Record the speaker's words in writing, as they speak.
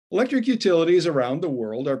Electric utilities around the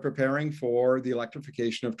world are preparing for the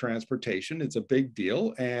electrification of transportation. It's a big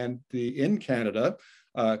deal. And in Canada,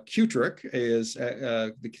 CUTRIC is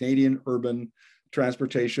the Canadian Urban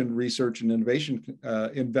Transportation Research and Innovation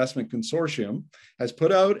Investment Consortium, has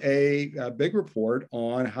put out a big report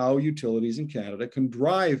on how utilities in Canada can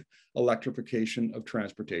drive electrification of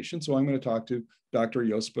transportation. So I'm going to talk to Dr.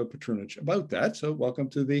 Josipa Petrunic about that. So welcome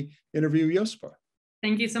to the interview, Josipa.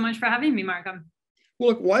 Thank you so much for having me, Markham. Well,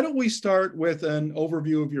 look, why don't we start with an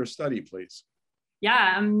overview of your study, please?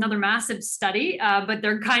 Yeah, another massive study, but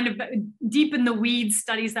they're kind of deep in the weeds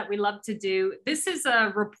studies that we love to do. This is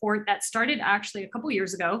a report that started actually a couple of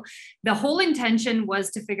years ago. The whole intention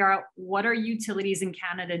was to figure out what are utilities in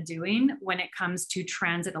Canada doing when it comes to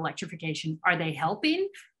transit electrification. Are they helping?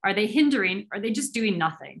 Are they hindering? Are they just doing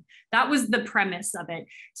nothing? That was the premise of it.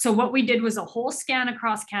 So what we did was a whole scan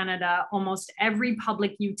across Canada, almost every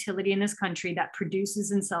public utility in this country that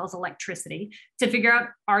produces and sells electricity, to figure out,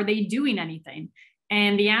 are they doing anything?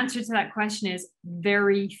 And the answer to that question is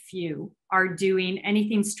very few are doing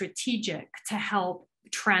anything strategic to help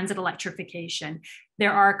transit electrification.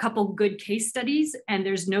 There are a couple good case studies, and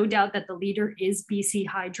there's no doubt that the leader is BC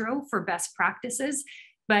Hydro for best practices,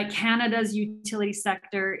 but Canada's utility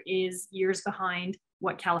sector is years behind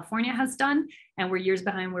what California has done, and we're years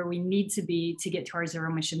behind where we need to be to get to our zero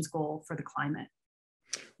emissions goal for the climate.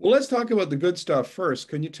 Well, let's talk about the good stuff first.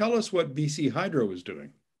 Can you tell us what BC Hydro is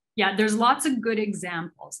doing? Yeah, there's lots of good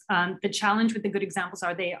examples. The challenge with the good examples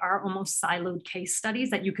are they are almost siloed case studies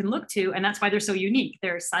that you can look to, and that's why they're so unique.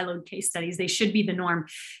 They're siloed case studies. They should be the norm.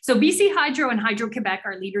 So BC Hydro and Hydro-Quebec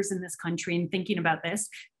are leaders in this country in thinking about this.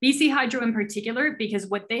 BC Hydro in particular, because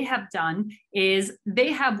what they have done is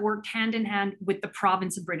they have worked hand in hand with the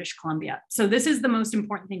province of British Columbia. So this is the most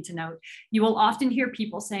important thing to note. You will often hear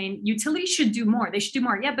people saying utilities should do more. They should do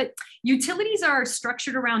more. Yeah, but utilities are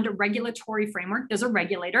structured around a regulatory framework. There's a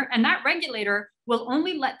regulator, and that regulator will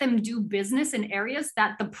only let them do business in areas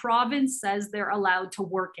that the province says they're allowed to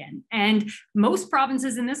work in. And most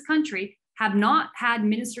provinces in this country have not had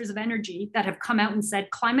ministers of energy that have come out and said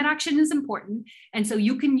climate action is important, and so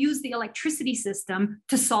you can use the electricity system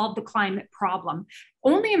to solve the climate problem.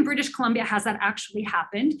 Only in British Columbia has that actually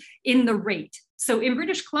happened in the rate. So in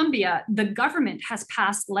British Columbia, the government has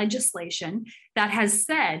passed legislation that has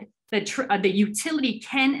said that the utility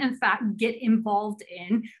can in fact get involved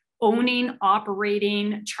in owning,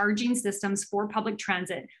 operating, charging systems for public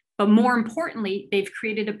transit. But more importantly, they've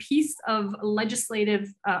created a piece of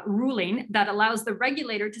legislative ruling that allows the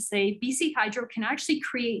regulator to say BC Hydro can actually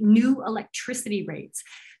create new electricity rates.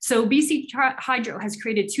 So BC Hydro has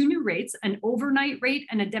created two new rates, an overnight rate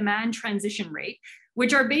and a demand transition rate,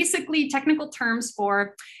 which are basically technical terms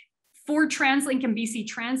for TransLink and BC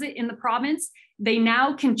Transit in the province. They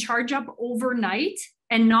now can charge up overnight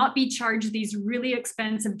and not be charged these really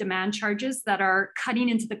expensive demand charges that are cutting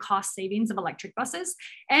into the cost savings of electric buses.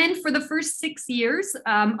 And for the first 6 years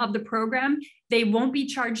of the program, they won't be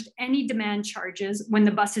charged any demand charges when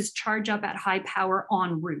the buses charge up at high power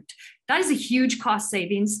en route. That is a huge cost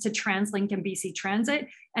savings to TransLink and BC Transit.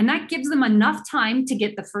 And that gives them enough time to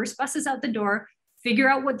get the first buses out the door, figure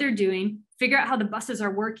out what they're doing, figure out how the buses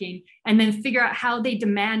are working, and then figure out how they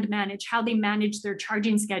demand manage, how they manage their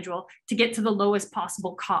charging schedule to get to the lowest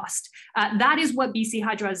possible cost. That is what BC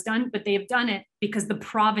Hydro has done, but they have done it because the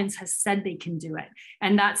province has said they can do it.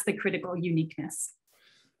 And that's the critical uniqueness.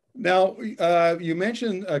 Now, you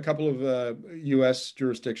mentioned a couple of US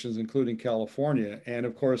jurisdictions, including California. And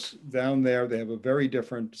of course, down there, they have a very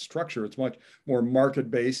different structure. It's much more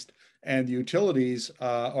market-based. And the utilities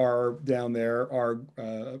are down there are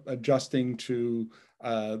adjusting to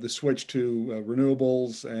the switch to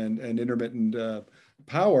renewables and intermittent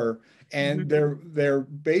power, and they're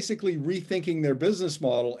basically rethinking their business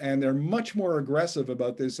model, and they're much more aggressive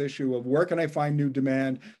about this issue of where can I find new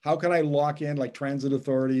demand, how can I lock in like transit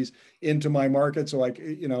authorities into my market so I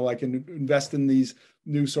can invest in these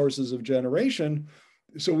new sources of generation.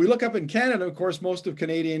 So we look up in Canada, of course, most of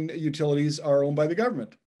Canadian utilities are owned by the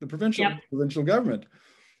government. The provincial government.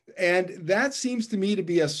 And that seems to me to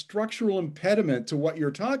be a structural impediment to what you're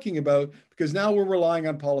talking about, because now we're relying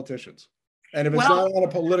on politicians. And if it's not on a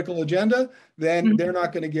political agenda, then they're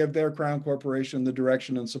not going to give their crown corporation the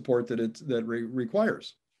direction and support that it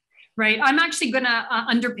requires. Right. I'm actually going to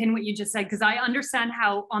underpin what you just said, because I understand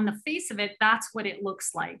how on the face of it, that's what it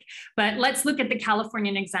looks like. But let's look at the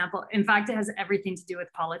Californian example. In fact, it has everything to do with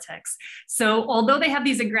politics. So although they have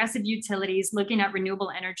these aggressive utilities looking at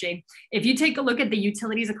renewable energy, if you take a look at the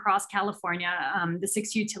utilities across California, the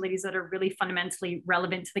 6 utilities that are really fundamentally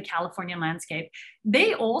relevant to the Californian landscape,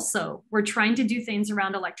 they also were trying to do things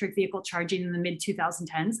around electric vehicle charging in the mid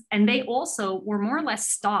 2010s. And they also were more or less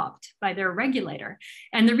stopped by their regulator.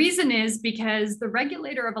 And the reason is because the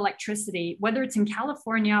regulator of electricity, whether it's in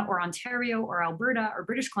California or Ontario or Alberta or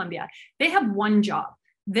British Columbia, they have one job.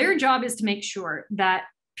 Their job is to make sure that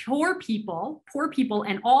poor people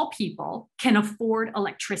and all people can afford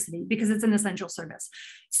electricity because it's an essential service.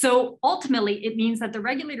 So ultimately, it means that the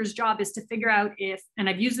regulator's job is to figure out if, and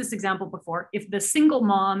I've used this example before, if the single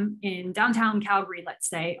mom in downtown Calgary, let's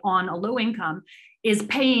say, on a low income, is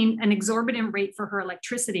paying an exorbitant rate for her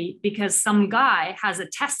electricity because some guy has a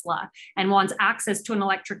Tesla and wants access to an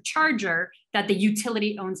electric charger that the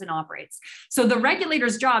utility owns and operates. So the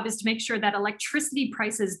regulator's job is to make sure that electricity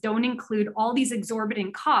prices don't include all these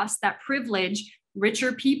exorbitant costs that privilege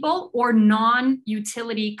richer people or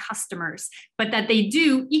non-utility customers, but that they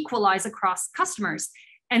do equalize across customers.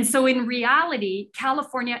 And so in reality,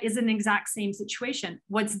 California is in the exact same situation.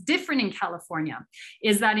 What's different in California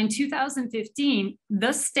is that in 2015,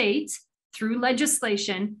 the state, through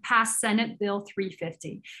legislation, passed Senate Bill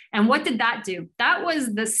 350. And what did that do? That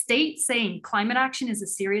was the state saying climate action is a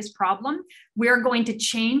serious problem. We're going to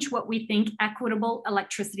change what we think equitable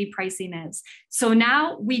electricity pricing is. So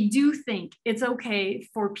now we do think it's okay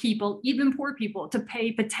for people, even poor people, to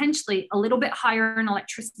pay potentially a little bit higher in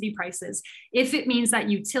electricity prices if it means that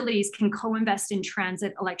utilities can co-invest in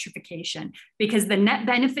transit electrification, because the net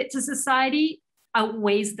benefit to society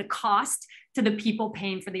outweighs the cost to the people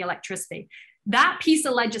paying for the electricity. That piece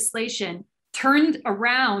of legislation turned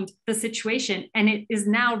around the situation, and it is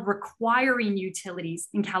now requiring utilities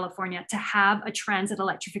in California to have a transit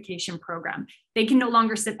electrification program. They can no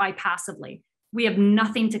longer sit by passively. We have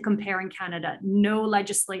nothing to compare in Canada. No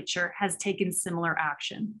legislature has taken similar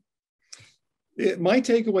action. My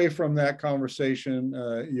takeaway from that conversation,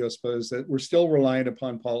 Josipa, is that we're still reliant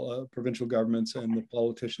upon provincial governments and the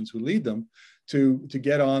politicians who lead them to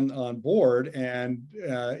get on board. And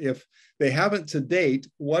if they haven't to date,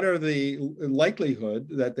 what are the likelihood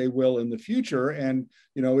that they will in the future? And,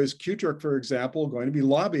 you know, is CUTRIC, for example, going to be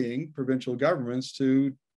lobbying provincial governments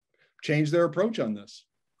to change their approach on this?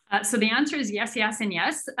 So the answer is yes, yes, and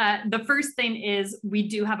yes. The first thing is we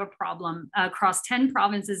do have a problem across 10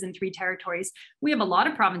 provinces and 3 territories. We have a lot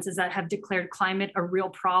of provinces that have declared climate a real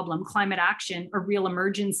problem, climate action a real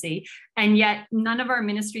emergency. And yet none of our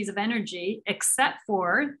ministries of energy, except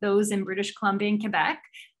for those in British Columbia and Quebec,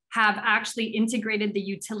 have actually integrated the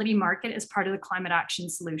utility market as part of the climate action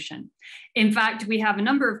solution. In fact, we have a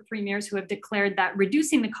number of premiers who have declared that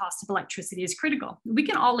reducing the cost of electricity is critical. We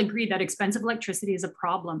can all agree that expensive electricity is a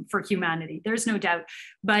problem for humanity, there's no doubt,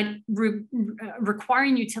 but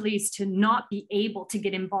requiring utilities to not be able to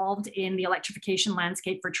get involved in the electrification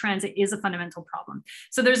landscape for transit is a fundamental problem.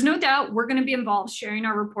 So there's no doubt we're gonna be involved sharing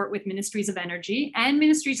our report with ministries of energy and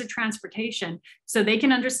ministries of transportation so they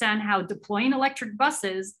can understand how deploying electric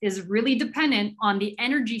buses is really dependent on the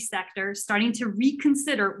energy sector starting to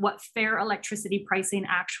reconsider what fair electricity pricing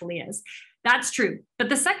actually is. That's true. But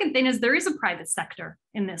the second thing is there is a private sector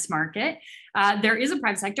in this market. There is a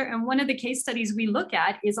private sector. And one of the case studies we look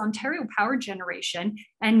at is Ontario Power Generation.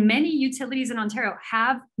 And many utilities in Ontario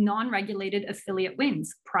have non-regulated affiliate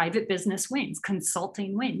wings, private business wings,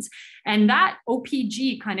 consulting wings. And that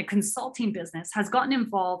OPG kind of consulting business has gotten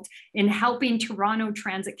involved in helping Toronto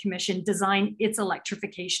Transit Commission design its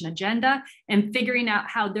electrification agenda and figuring out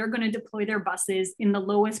how they're going to deploy their buses in the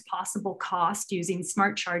lowest possible cost using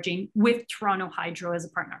smart charging with Toronto Hydro as a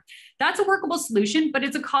partner. That's a workable solution, but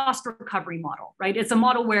it's a cost recovery model, right? It's a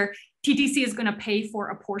model where TTC is going to pay for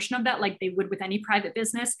a portion of that like they would with any private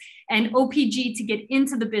business. And OPG, to get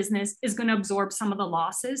into the business, is going to absorb some of the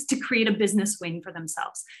losses to create a business wing for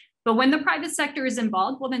themselves. But when the private sector is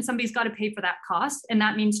involved, well, then somebody's got to pay for that cost. And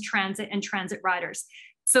that means transit and transit riders.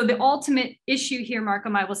 So the ultimate issue here,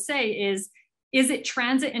 Markham, I will say is it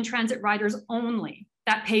transit and transit riders only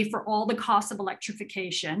that pay for all the costs of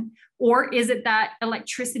electrification? Or is it that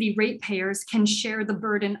electricity ratepayers can share the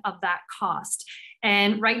burden of that cost?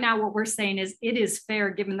 And right now, what we're saying is it is fair,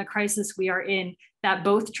 given the crisis we are in, that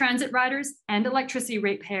both transit riders and electricity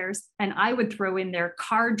ratepayers, and I would throw in there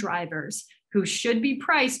car drivers, who should be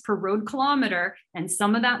priced per road kilometer, and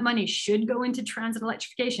some of that money should go into transit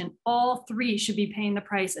electrification. All 3 should be paying the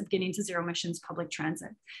price of getting to zero emissions public transit.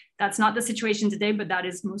 That's not the situation today, but that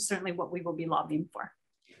is most certainly what we will be lobbying for.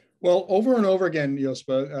 Well, over and over again,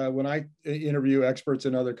 Josipa, when I interview experts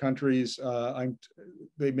in other countries,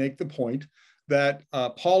 they make the point that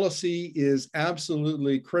policy is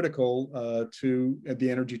absolutely critical to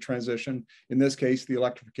the energy transition, in this case, the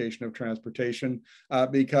electrification of transportation,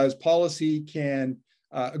 because policy can,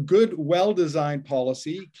 good, well-designed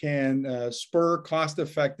policy can spur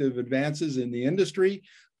cost-effective advances in the industry.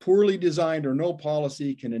 Poorly designed or no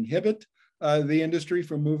policy can inhibit the industry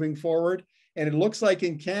from moving forward. And it looks like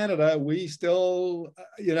in Canada, we still,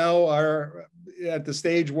 are at the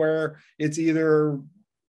stage where it's either,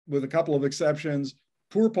 with a couple of exceptions,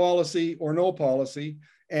 poor policy or no policy.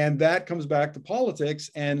 And that comes back to politics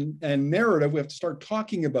and narrative. We have to start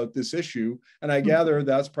talking about this issue. And I gather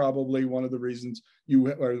that's probably one of the reasons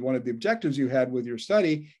or one of the objectives you had with your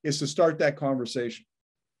study, is to start that conversation.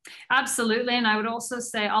 Absolutely. And I would also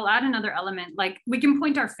say, I'll add another element, like we can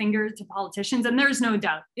point our finger to politicians, and there's no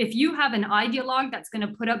doubt, if you have an ideologue that's going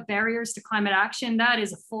to put up barriers to climate action, that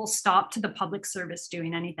is a full stop to the public service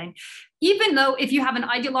doing anything. Even though if you have an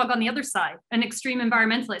ideologue on the other side, an extreme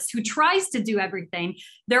environmentalist who tries to do everything,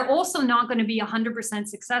 they're also not going to be 100%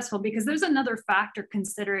 successful, because there's another factor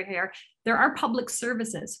considered here. There are public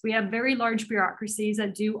services. We have very large bureaucracies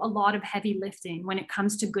that do a lot of heavy lifting when it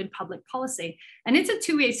comes to good public policy. And it's a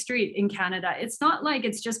two-way street in Canada. It's not like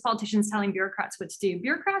it's just politicians telling bureaucrats what to do.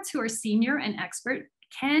 Bureaucrats who are senior and expert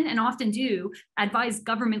can and often do advise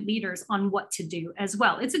government leaders on what to do as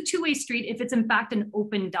well. It's a two-way street if it's in fact an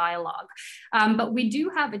open dialogue. But we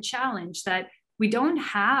do have a challenge that we don't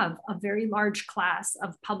have a very large class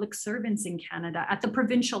of public servants in Canada at the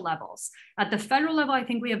provincial levels. At the federal level, I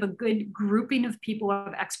think we have a good grouping of people who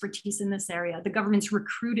have expertise in this area. The government's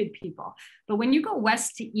recruited people. But when you go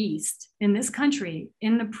west to east in this country,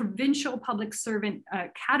 in the provincial public servant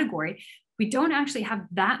category, we don't actually have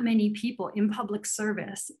that many people in public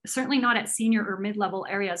service, certainly not at senior or mid-level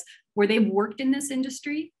areas where they've worked in this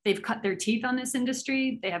industry, they've cut their teeth on this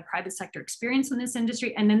industry, they have private sector experience in this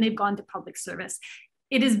industry, and then they've gone to public service.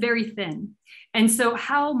 It is very thin. And so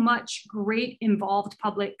how much great involved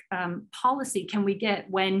public policy can we get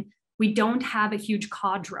when we don't have a huge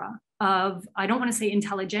cadre of, I don't want to say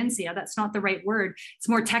intelligentsia, that's not the right word, it's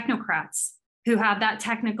more technocrats who have that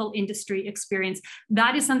technical industry experience.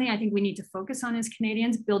 That is something I think we need to focus on as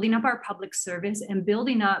Canadians, building up our public service and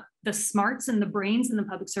building up the smarts and the brains in the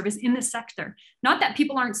public service in this sector. Not that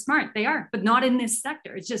people aren't smart, they are, but not in this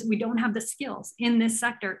sector. It's just we don't have the skills in this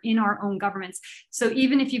sector in our own governments. So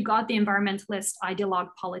even if you've got the environmentalist ideologue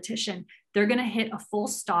politician, they're gonna hit a full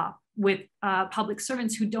stop with public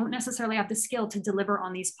servants who don't necessarily have the skill to deliver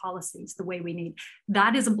on these policies the way we need.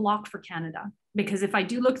 That is a block for Canada. Because if I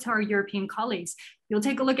do look to our European colleagues, you'll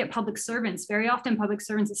take a look at public servants. Very often public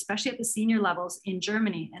servants, especially at the senior levels in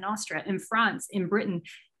Germany and Austria, in France, in Britain,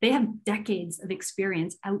 they have decades of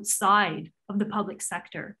experience outside of the public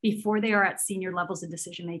sector before they are at senior levels of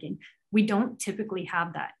decision-making. We don't typically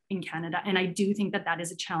have that in Canada. And I do think that that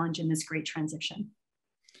is a challenge in this great transition.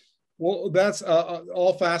 Well, that's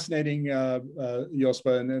all fascinating,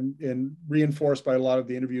 Josipa, and reinforced by a lot of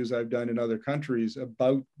the interviews I've done in other countries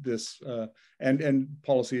about this and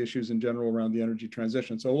policy issues in general around the energy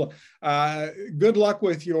transition. So good luck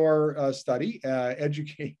with your study,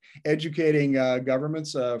 educating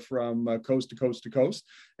governments from coast to coast to coast.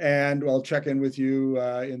 And I'll check in with you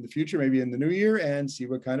in the future, maybe in the new year, and see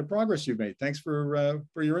what kind of progress you've made. Thanks for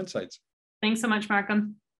your insights. Thanks so much,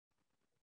 Markham.